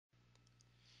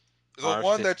The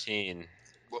one that, R15.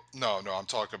 well, no, I'm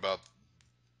talking about.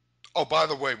 Oh, by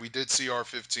the way, we did see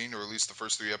R15, or at least the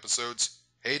first three episodes.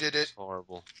 Hated it. It's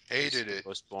horrible. It's Hated the it.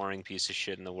 most boring piece of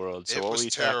shit in the world. So It what were was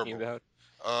you talking terrible.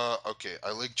 about? Okay,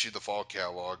 I linked you the fall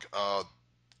catalog.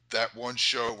 That one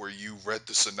show where you read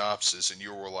the synopsis and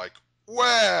you were like,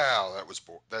 "Wow,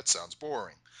 that sounds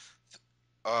boring."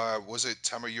 Was it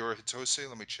Tamayura Hitose?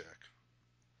 Let me check.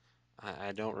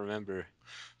 I don't remember.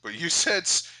 But you said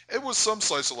it was some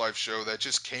slice of life show that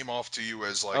just came off to you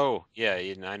as like, Oh, yeah,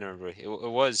 I remember. It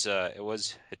was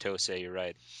Hitose, you're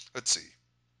right. let's see.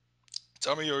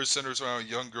 Tamayori centers around a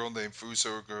young girl named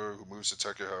Fusoka who moves to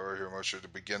Takehara Hiroshima to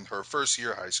begin her first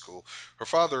year of high school. Her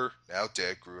father, now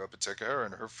dead, grew up in Takehara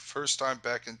and her first time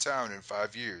back in town in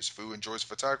 5 years. Fu enjoys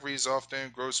photography, is often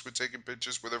engrossed with taking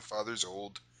pictures with her father's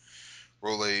old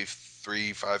Role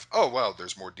 3-5. Oh, wow,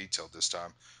 there's more detail this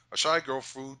time. A shy girl,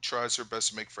 Fu tries her best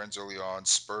to make friends early on,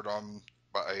 spurred on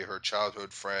by her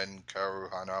childhood friend,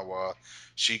 Karu Hanawa.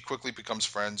 She quickly becomes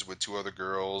friends with two other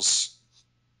girls,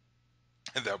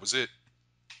 and that was it.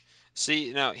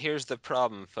 See, now here's the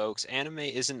problem, folks. Anime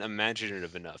isn't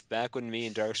imaginative enough. Back when me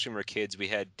and Darkscream were kids, we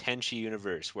had Tenchi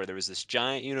Universe, where there was this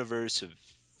giant universe of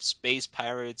space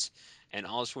pirates and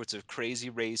all sorts of crazy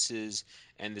races,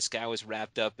 and this guy was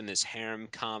wrapped up in this harem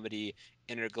comedy,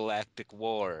 intergalactic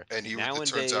war. And it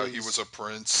turns out he was Nowadays, a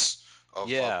prince of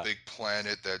a yeah, big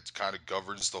planet that kind of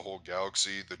governs the whole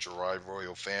galaxy, the Jirai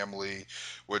royal family,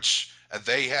 which and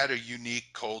they had a unique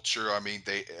culture. I mean,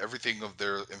 they everything of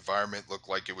their environment looked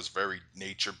like it was very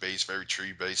nature based, very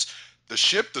tree based. The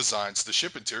ship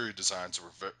interior designs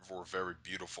were very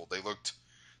beautiful. They looked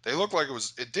like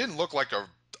it didn't look like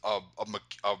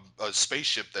a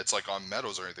spaceship that's like on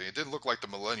metals or anything. It didn't look like the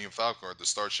Millennium Falcon or the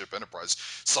Starship Enterprise.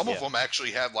 Some of yeah. them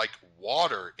actually had like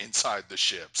water inside the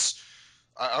ships.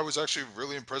 I was actually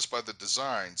really impressed by the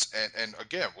designs. And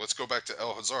again, let's go back to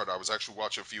El Hazard. I was actually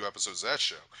watching a few episodes of that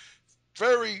show.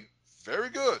 Very, very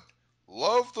good.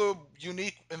 Love the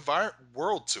unique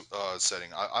world setting.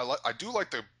 I do like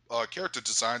the character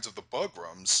designs of the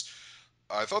Bugrams.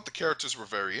 I thought the characters were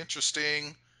very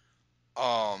interesting.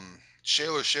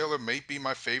 Shayla may be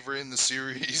my favorite in the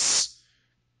series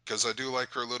because I do like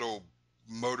her little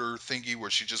motor thingy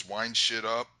where she just winds shit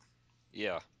up.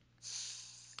 Yeah.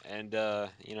 And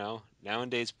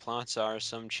nowadays plots are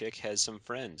some chick has some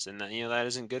friends, and that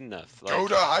isn't good enough. Go Like,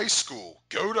 to high school.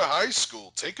 Go to high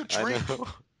school. Take a I drink. know.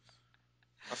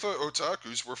 I thought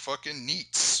otakus were fucking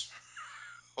neats.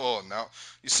 Oh, now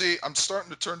you see, I'm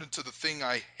starting to turn into the thing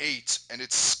I hate, and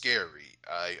it's scary.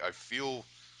 I feel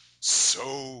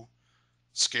so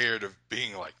scared of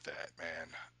being like that, man.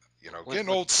 What Getting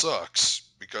what old sucks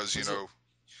because when's the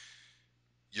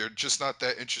you're just not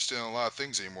that interested in a lot of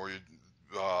things anymore.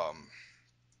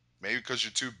 Maybe because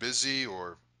you're too busy,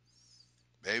 or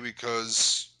maybe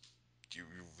because you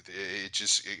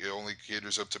it only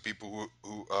caters up to people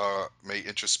who may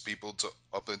interest people to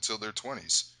up until their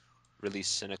 20s. really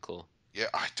cynical? Yeah,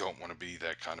 I don't want to be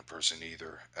that kind of person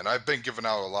either. And I've been giving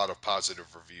out a lot of positive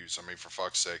reviews. I mean, for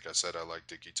fuck's sake, I said I like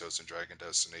Dicky Toast and Dragon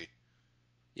Destiny.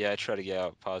 Yeah, I try to get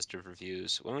out positive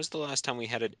reviews. When was the last time we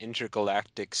had an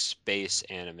intergalactic space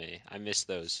anime? I miss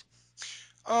those.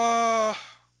 Uh,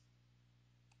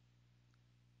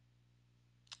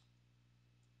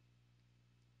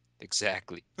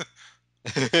 Exactly.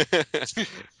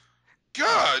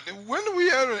 God, when do we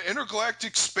have an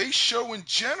intergalactic space show in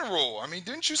general? I mean,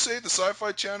 didn't you say the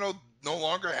Sci-Fi Channel no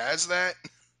longer has that?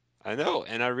 I know,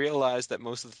 and I realize that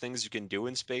most of the things you can do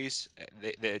in space,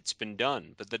 it's been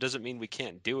done, but that doesn't mean we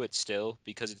can't do it still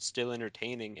because it's still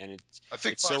entertaining and it's I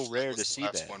think it's so Firefly rare was to the see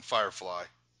last that. one. Firefly.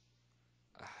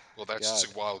 Well, that's just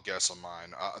God, a wild guess of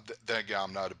mine. Then again,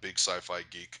 I'm not a big sci-fi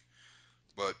geek,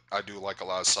 but I do like a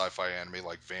lot of sci-fi anime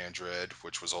like Van Dread,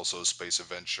 which was also a space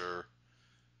adventure.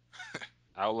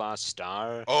 Outlaw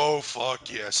Star, Oh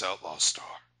fuck yes, Outlaw Star.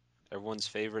 everyone's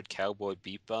favorite Cowboy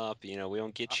Bebop. We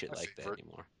don't get Not shit my like that favorite.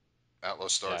 anymore. Outlaw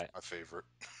Star's Yeah, my favorite.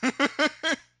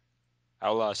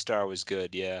 Outlaw Star was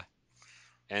good, yeah.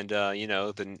 And I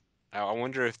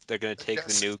wonder if they're gonna take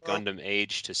the Yes. new Gundam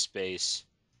Age to space,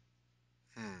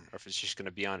 Hmm. or if it's just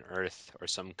gonna be on Earth or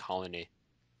some colony.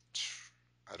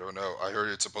 I don't know. I heard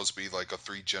it's supposed to be like a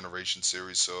three-generation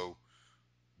series, so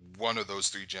one of those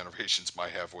three generations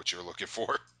might have what you're looking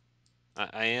for.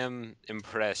 I am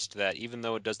impressed that even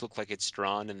though it does look like it's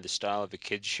drawn in the style of a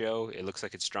kids show, it looks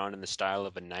like it's drawn in the style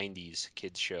of a '90s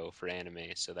kids show for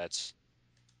anime. So that's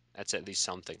at least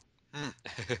something. Hmm.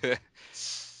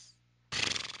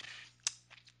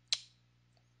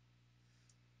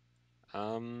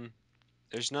 um,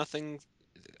 there's nothing.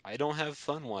 I don't have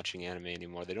fun watching anime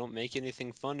anymore. They don't make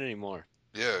anything fun anymore.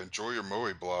 Yeah, enjoy your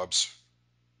moe blobs.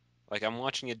 Like I'm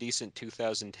watching a decent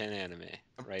 2010 anime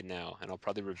right now, and I'll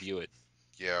probably review it.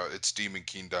 Yeah, it's Demon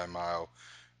King Daimao.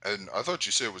 And I thought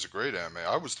you said it was a great anime.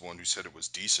 I was the one who said it was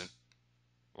decent.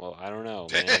 Well, I don't know,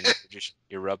 man.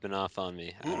 You're rubbing off on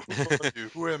me. Who are you?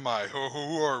 Who am I? Who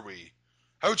are we?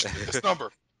 How'd you get this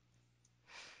number?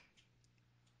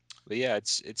 But yeah,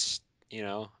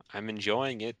 I'm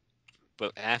enjoying it.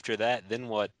 But after that, then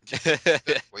what?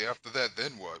 Exactly. After that,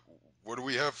 then what? What do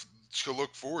we have to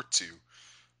look forward to?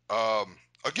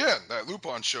 Again, that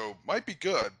Lupin show might be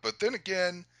good, but then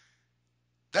again,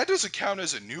 that doesn't count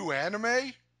as a new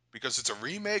anime because it's a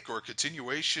remake or a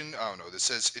continuation. I don't know. It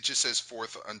just says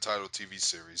fourth untitled TV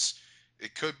series.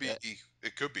 It could be That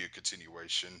it could be a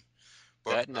continuation,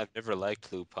 but that and I've never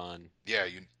liked Lupin. yeah,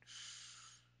 you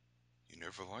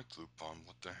never liked Lupin.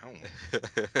 What the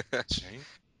hell? See?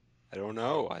 I don't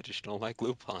know. I just don't like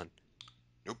Lupin.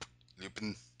 Nope.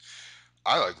 Lupin.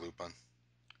 I like Lupin.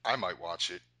 I might watch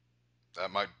it. That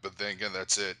might, but then again,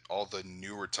 that's it. All the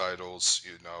newer titles,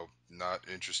 not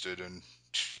interested in.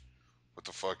 What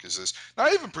the fuck is this?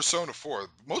 Not even Persona 4,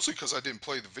 mostly because I didn't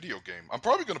play the video game. I'm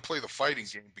probably going to play the fighting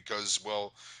game because,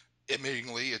 well,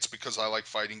 admittingly, it's because I like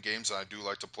fighting games and I do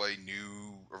like to play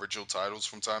new original titles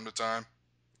from time to time.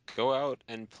 Go out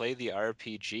and play the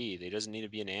RPG. There doesn't need to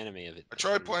be an anime of it. I That's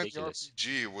tried playing the ridiculous.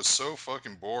 RPG, it was so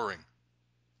fucking boring.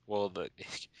 Well, the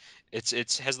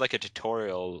it's has like a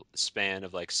tutorial span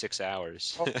of like 6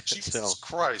 hours. Oh, Jesus So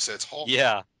Christ, that's hard.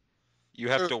 yeah, you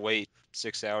have Dude, to wait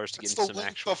 6 hours to get that's into the some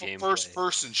length actual of a first gameplay.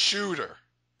 person shooter.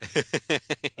 That's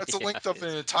the Yeah, length of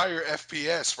an entire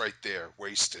FPS right there,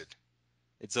 wasted.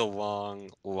 it's a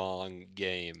long, long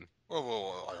game.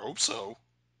 Well, I hope so.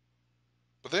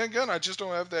 But then again, I just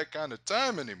don't have that kind of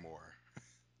time anymore.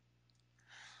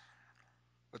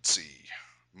 Let's see.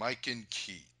 Mike and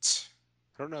Keats.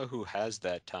 I don't know who has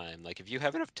that time. Like, if you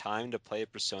have enough time to play a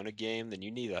Persona game, then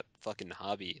you need a fucking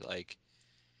hobby. Like,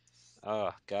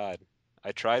 oh God,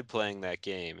 I tried playing that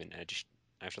game, and I just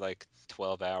after like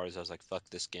 12 hours, I was like, fuck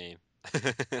this game.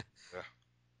 Yeah.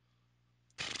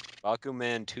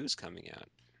 Bakuman 2's coming out.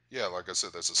 Yeah, like I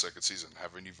said, that's the second season.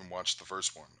 Haven't even watched the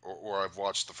first one. Or I've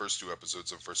watched the first two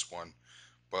episodes of the first one,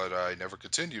 but I never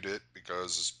continued it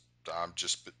because I'm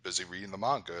just busy reading the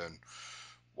manga. And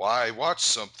why watch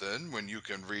something when you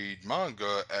can read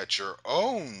manga at your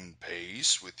own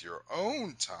pace with your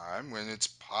own time when it's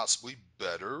possibly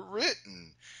better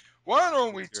written? Why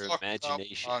don't With we your talk about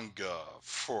imagination. manga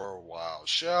for a while,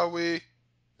 shall we?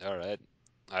 All right.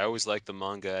 I always like the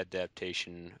manga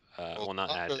adaptation. Well, Well, not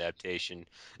manga adaptation.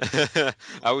 I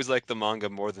always like the manga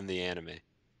more than the anime.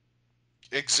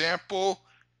 example,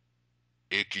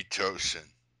 Ikitosen.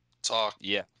 Talk.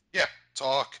 Yeah. Yeah,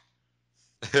 talk.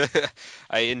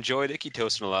 I enjoyed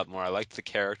Ikitosen a lot more. I liked the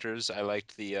characters. I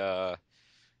liked the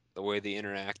way they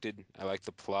interacted. I liked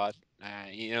the plot.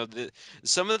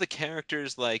 Some of the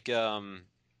characters like oh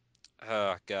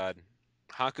God,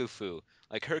 Hakufu.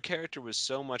 Like her character was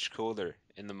so much cooler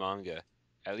in the manga,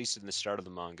 at least in the start of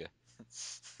the manga.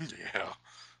 Yeah.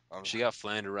 She got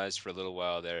flanderized for a little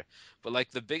while there. But like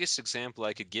the biggest example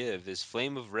I could give is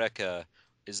Flame of Recca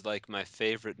is like my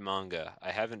favorite manga.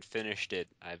 I haven't finished it.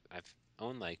 I've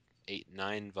owned like 8,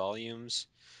 9 volumes.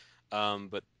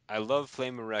 But I love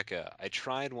Flame of Recca. I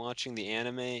tried watching the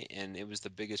anime and it was the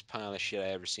biggest pile of shit I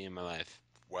ever seen in my life.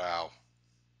 Wow.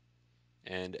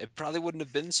 And it probably wouldn't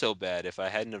have been so bad if I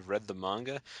hadn't have read the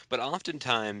manga. But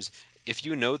oftentimes, if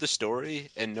you know the story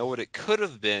and know what it could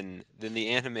have been, then the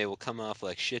anime will come off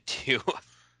like shit to you.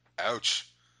 Ouch.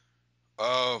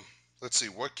 Um, let's see.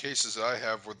 What cases I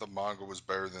have where the manga was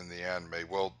better than the anime?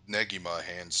 Well, Negima,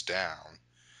 hands down.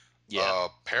 Yeah.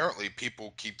 Apparently,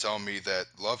 people keep telling me that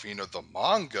Love Hina, the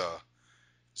manga,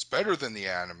 is better than the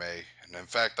anime. And in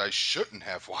fact, I shouldn't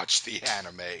have watched the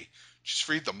anime. Just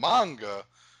read the manga.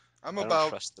 I'm I don't about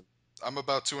trust them. I'm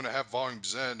about 2.5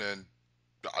 volumes in, and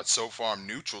so far I'm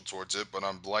neutral towards it, but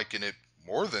I'm liking it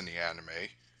more than the anime.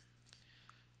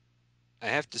 I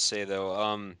have to say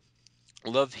though,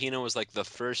 Love Hina was like the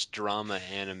first drama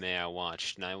anime I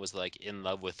watched, and I was like in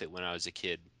love with it when I was a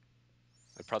kid.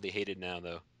 I probably hate it now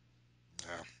though,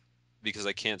 Yeah. because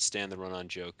I can't stand the run-on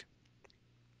joke.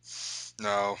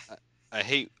 No. I, I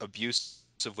hate abusive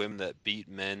women that beat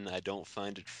men. I don't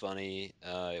find it funny.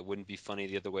 It wouldn't be funny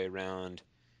the other way around,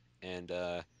 and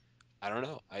I don't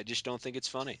know. I just don't think it's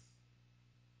funny.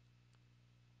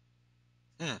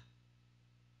 Hmm.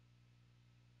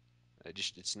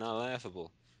 It's not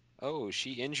laughable. Oh,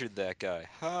 she injured that guy.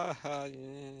 Ha ha.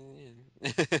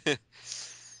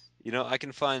 I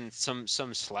can find some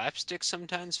slapstick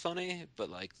sometimes funny, but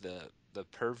like the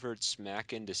pervert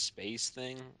smack into space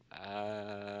thing,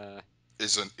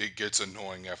 isn't it gets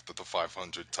annoying after the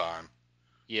 500th time,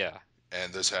 Yeah,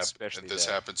 and especially this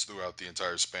that. happens throughout the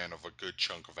entire span of a good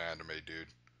chunk of anime, dude.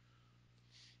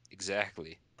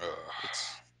 Exactly. Ugh.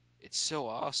 It's it's so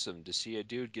awesome to see a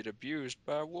dude get abused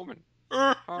by a woman.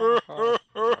 Ha ha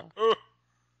ha.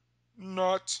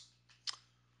 Not.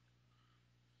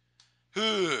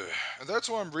 And that's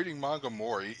why I'm reading manga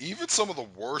more. Even some of the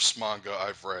worst manga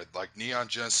I've read, like Neon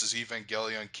Genesis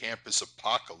Evangelion Campus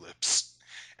Apocalypse,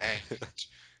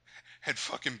 and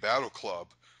fucking Battle Club.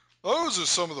 Those are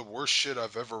some of the worst shit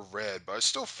I've ever read, but I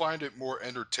still find it more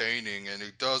entertaining, and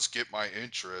it does get my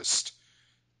interest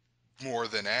more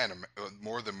than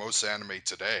most anime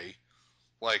today.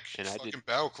 Like And fucking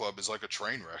Battle Club is like a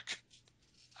train wreck.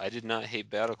 I did not hate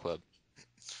Battle Club.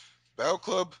 Battle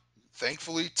Club,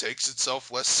 thankfully, takes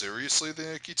itself less seriously than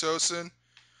Ikitosen,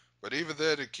 but even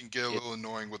then, it can get a It little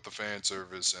annoying with the fan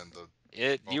service and the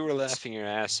it you were moments. laughing your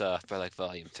ass off by like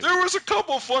volume There 3. was a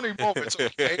couple funny moments,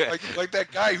 okay, like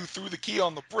that guy who threw the key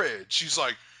on the bridge. He's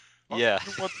like, "Oh, Yeah.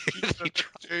 you want the key He at the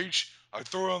stage? I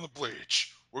throw it on the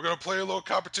bridge. We're gonna play a little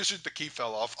competition." The key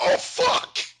fell off. Oh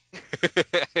fuck!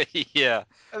 Yeah.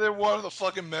 And then one of the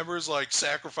fucking members like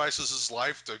sacrifices his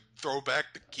life to throw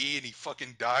back the key, and he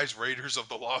fucking dies. Raiders of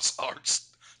the Lost Arks,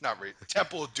 not Raid,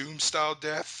 Temple of Doom style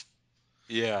death.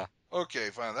 Yeah. Okay,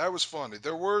 fine. That was funny.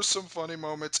 There were some funny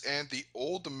moments, and the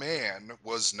old man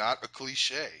was not a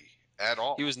cliche at He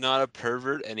all. was not a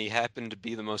pervert and he happened to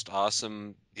be the most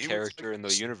awesome He was like character in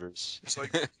the universe. he's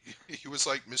like he was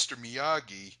like Mr.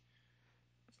 Miyagi.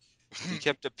 He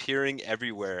kept appearing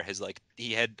everywhere. His like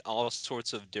he had all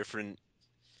sorts of different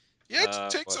He actually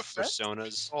takes what offense to being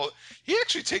personas. called. He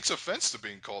actually takes offense to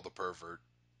being called a pervert.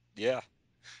 Yeah.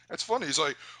 That's funny. He's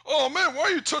like, "Oh man, why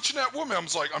are you touching that woman?" I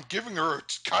was like, "I'm giving her a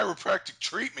chiropractic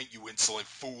treatment, you insolent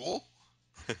fool."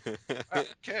 Ah,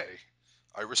 okay,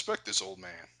 I respect this old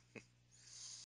man.